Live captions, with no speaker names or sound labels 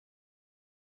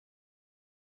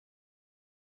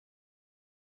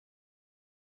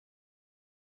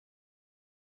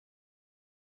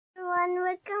everyone,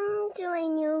 welcome to a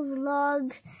new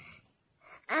vlog.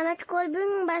 I'm at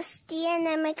Kolbong Basti and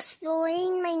I'm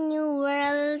exploring my new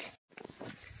world.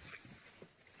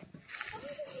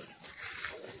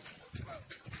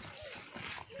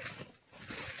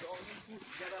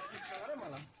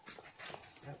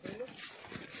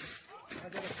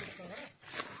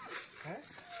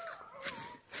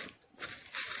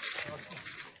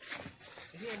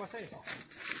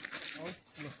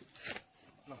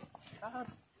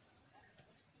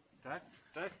 Tak.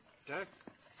 Tik tak.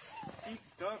 Tik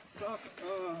tak.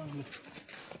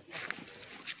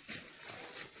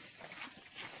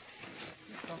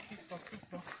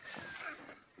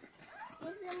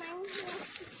 It reminds me of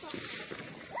TikTok.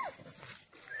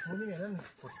 Moving around.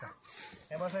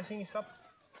 Ever saying stop?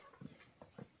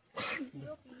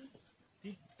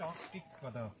 Tik tak.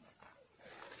 Kata.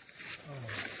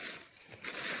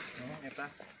 Eta.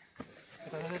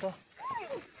 Kita.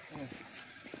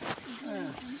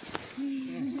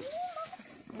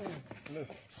 Look.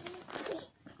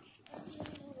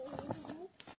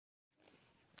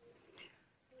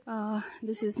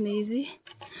 This is Neji.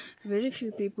 Very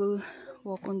few people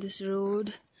walk on this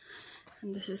road,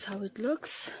 and this is how it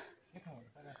looks.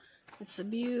 It's a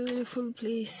beautiful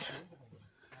place.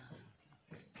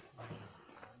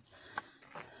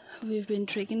 We've been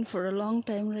trekking for a long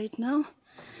time right now,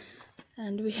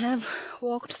 and we have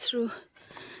walked through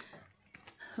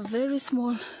very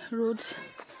small roads,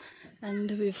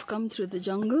 and we've come through the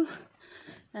jungle.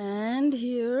 And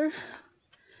here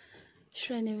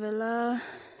Srinivela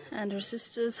and her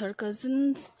sisters, her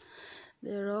cousins,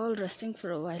 they're all resting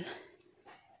for a while.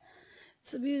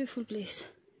 It's a beautiful place.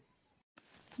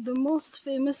 The most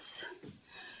famous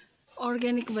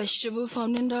organic vegetable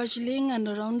found in Darjeeling and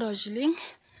around Darjeeling.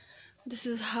 This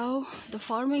is how the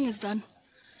farming is done.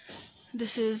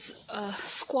 This is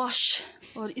squash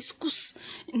or iskus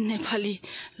in Nepali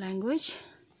language.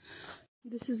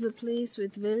 This is a place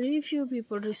with very few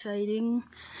people residing.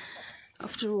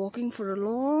 After walking for a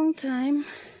long time,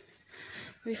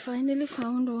 we finally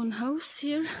found one house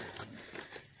here.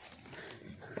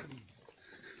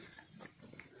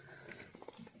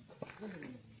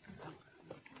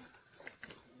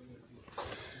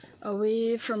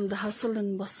 Away from the hustle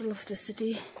and bustle of the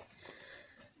city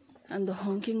and the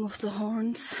honking of the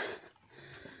horns.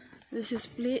 This is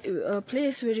a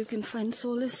place where you can find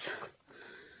solace.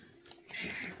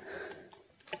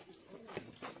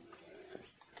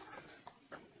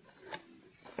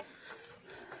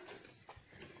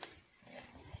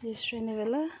 Here's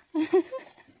Srinivela.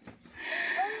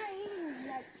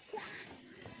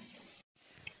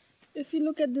 If you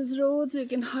look at these roads, you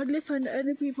can hardly find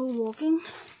any people walking.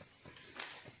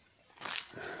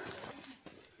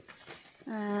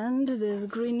 And there's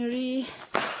greenery,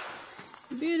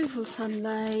 beautiful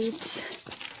sunlight.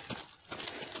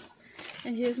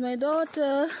 And here's my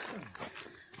daughter.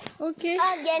 Okay.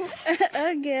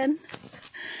 Again.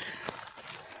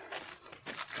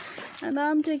 And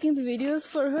I'm taking the videos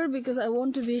for her because I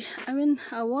want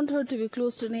her to be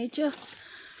close to nature.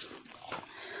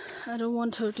 I don't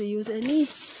want her to use any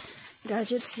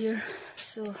gadgets here,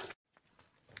 so.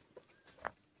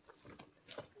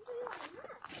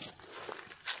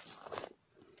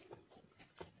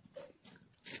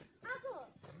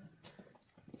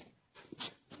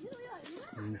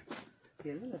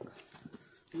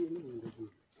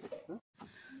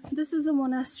 This is a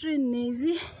monastery in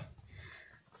Neji.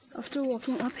 After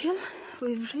walking uphill,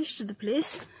 we've reached the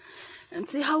place, and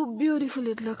see how beautiful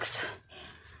it looks.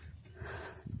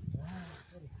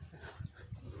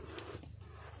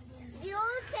 The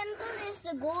old temple is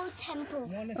the gold temple.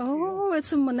 Oh,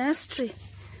 it's a monastery.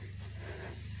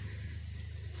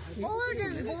 Gold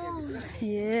is gold.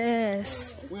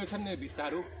 Yes.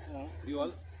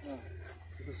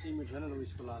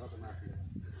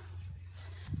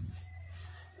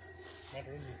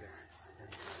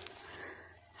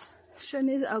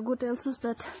 Shani's Agu tells us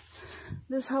that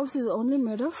this house is only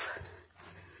made of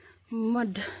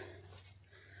mud.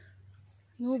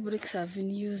 No bricks have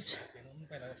been used.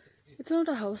 It's not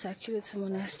a house actually, it's a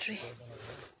monastery.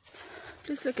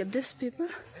 Please look at this, people.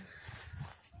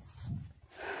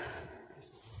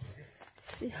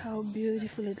 See how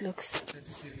beautiful it looks.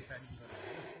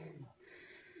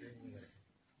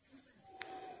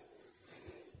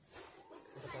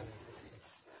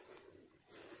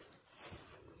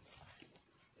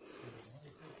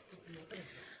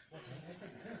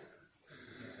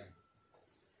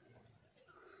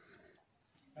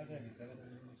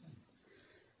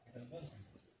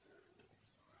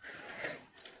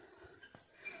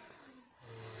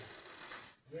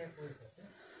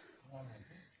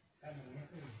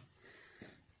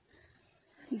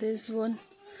 There's one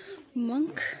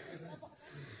monk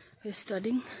who is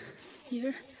studying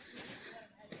here.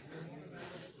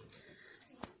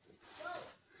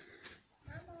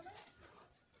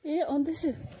 Yeah, on this.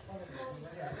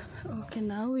 Okay,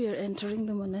 now we are entering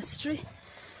the monastery.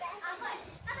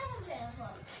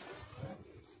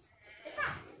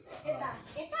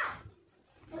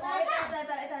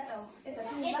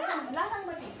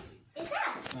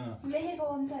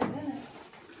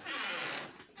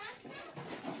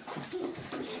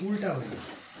 उल्टा हो गयो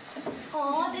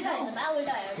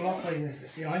clockwise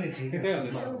ए हैन ठिकै हो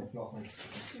clockwise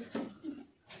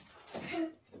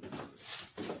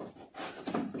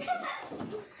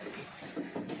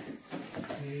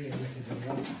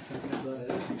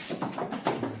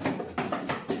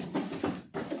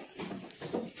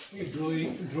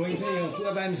drawing चाहिँ यो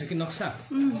पुरा दामी छ कि नक्सा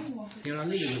एउटा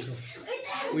अलिकति छ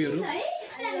उयोहरू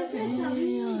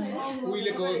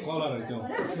उहिलेको कलरहरू त्यो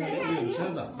उयोहरू छ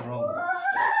नि त रङ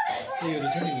उयोहरू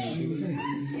छ नि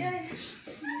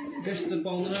त्यस्तो त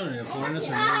पाउँदैन भनेर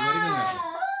फरेनर्सहरूले गरिकन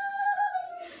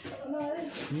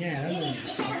यहाँ हेर न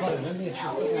कलरहरू नि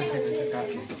यस्तो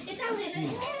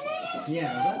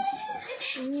यहाँ हेर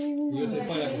यो चाहिँ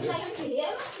पहिलाको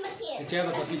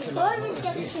ज्यादा कति छ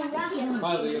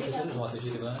पहिलाको यो फेसन छ त्यसरी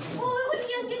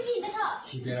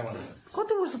छिपेर भन्दा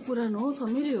कति वर्ष पुरानो हो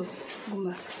समीर यो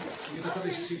गुम्बा? यो त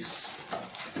कतै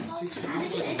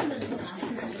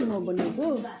 62 मा बनेको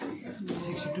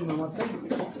 62 मा मात्रै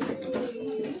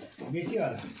बेसी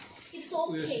होला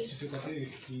उयो 62 कतै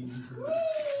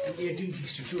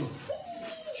 1862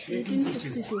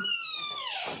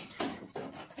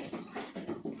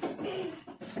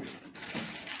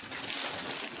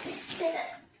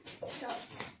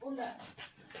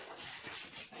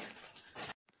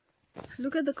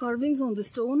 Look at the carvings on the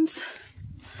stones.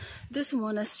 This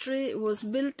monastery was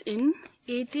built in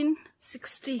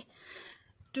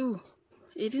 1862.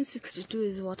 1862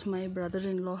 is what my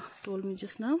brother-in-law told me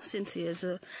just now, since he is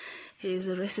a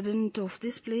resident of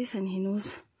this place and he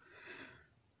knows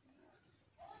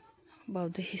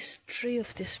about the history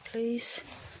of this place.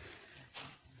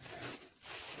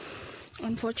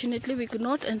 Unfortunately, we could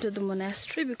not enter the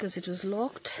monastery because it was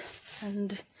locked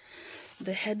and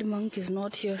the head monk is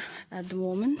not here at the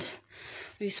moment.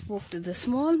 We spoke to the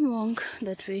small monk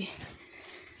that we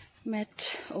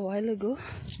met a while ago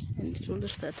and he told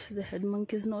us that the head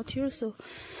monk is not here, so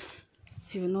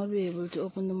he will not be able to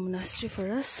open the monastery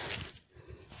for us.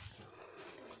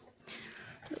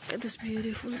 Look at this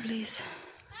beautiful place.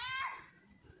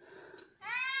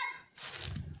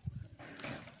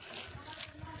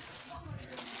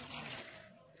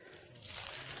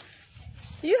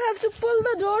 You have to pull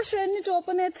the door, Shrini, to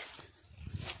open it.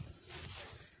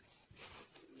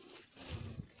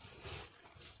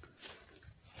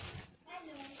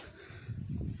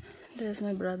 There's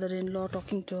my brother-in-law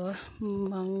talking to a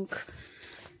monk.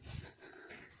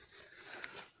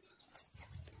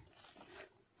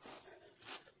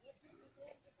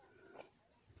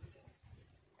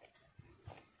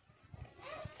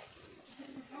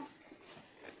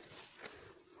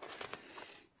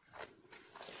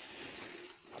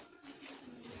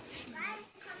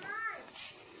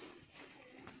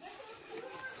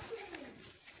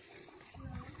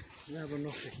 यहाँ अब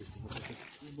नक्सा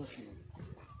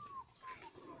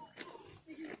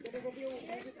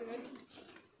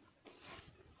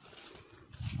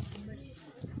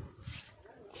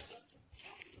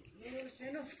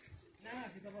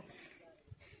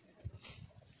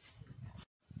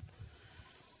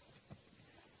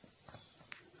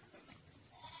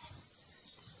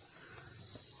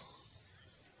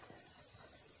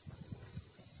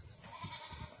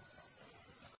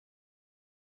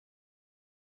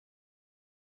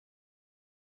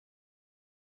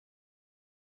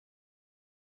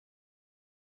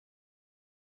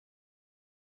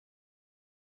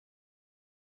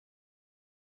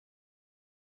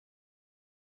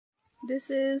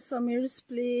This is Samir's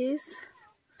place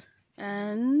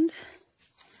and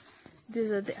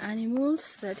these are the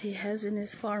animals that he has in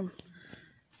his farm.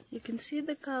 You can see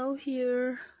the cow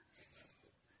here.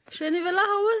 Srinivela,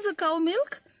 how was the cow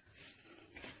milk?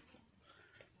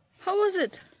 How was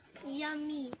it?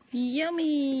 Yummy.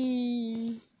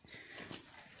 Yummy!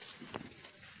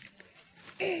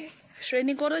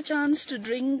 Shrini got a chance to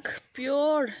drink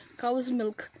pure cow's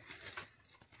milk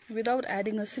without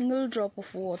adding a single drop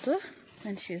of water,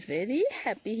 and she's very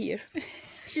happy here.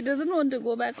 She doesn't want to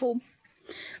go back home.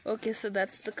 Okay, so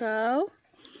that's the cow,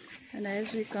 and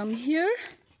as we come here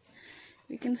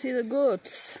we can see the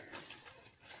goats.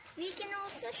 We can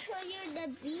also show you the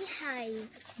beehive.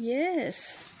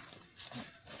 Yes,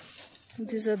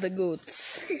 these are the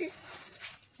goats.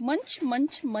 Munch,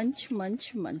 munch, munch,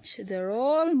 munch, munch. They're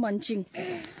all munching.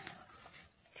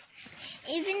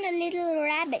 Even the little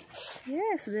rabbits.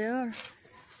 Yes, they are.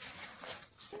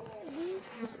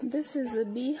 This is a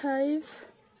beehive.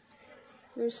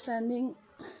 We're standing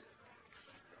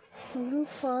a little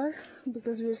far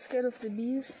because we're scared of the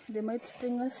bees. They might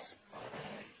sting us.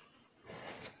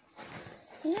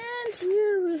 And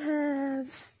here we have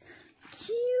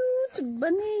cute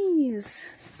bunnies.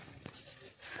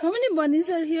 How many bunnies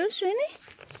are here, Shrini?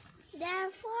 There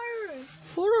are 4.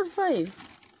 4 or 5?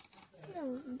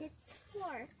 No, that's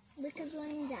 4 because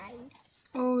one died.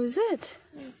 Oh, is it?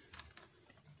 Mm.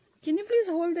 Can you please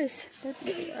hold this?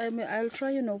 I'll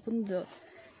try and open the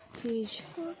cage.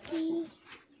 Okay.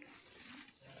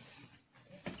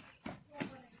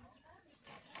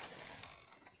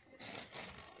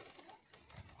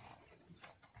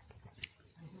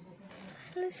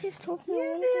 Let's just open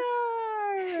Here one. they are.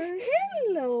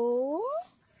 Hello.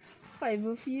 5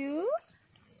 of you.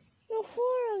 No, 4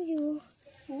 of you.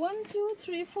 1, 2,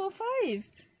 3, 4, 5.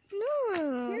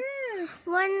 No. Yes.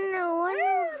 One.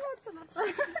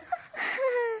 Lots.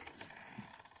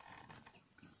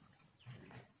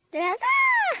 Dada!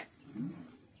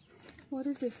 What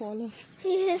if they fall off?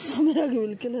 Yes. Samiragu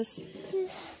will kill us.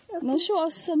 Yes. Now show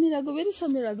us Samiragu. Where is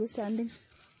Samiragu standing?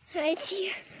 Right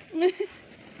here.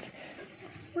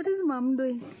 What is Mom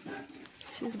doing?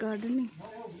 She's gardening.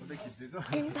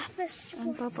 And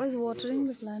Papa is watering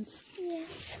the plants.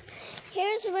 Yes.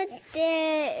 Here's what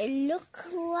they look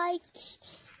like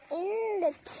in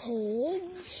the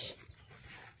cage.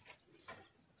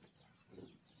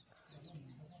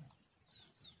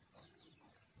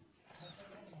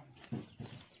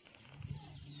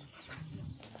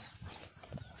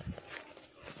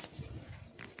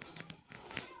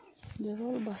 They're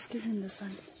all basking in the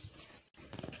sun.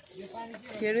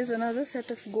 Here is another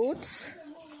set of goats.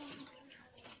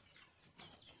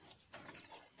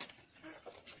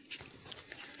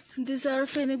 These are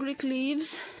fenugreek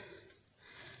leaves,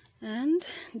 and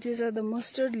these are the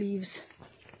mustard leaves.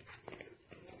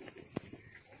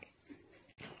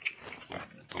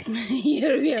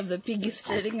 Here we have the piggies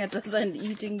staring at us and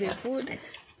eating their food.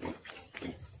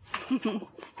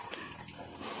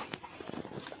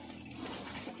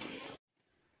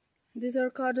 These are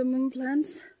cardamom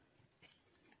plants.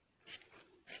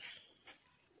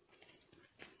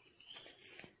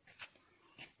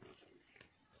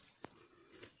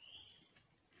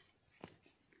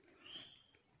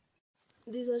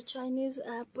 These are Chinese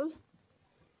apple.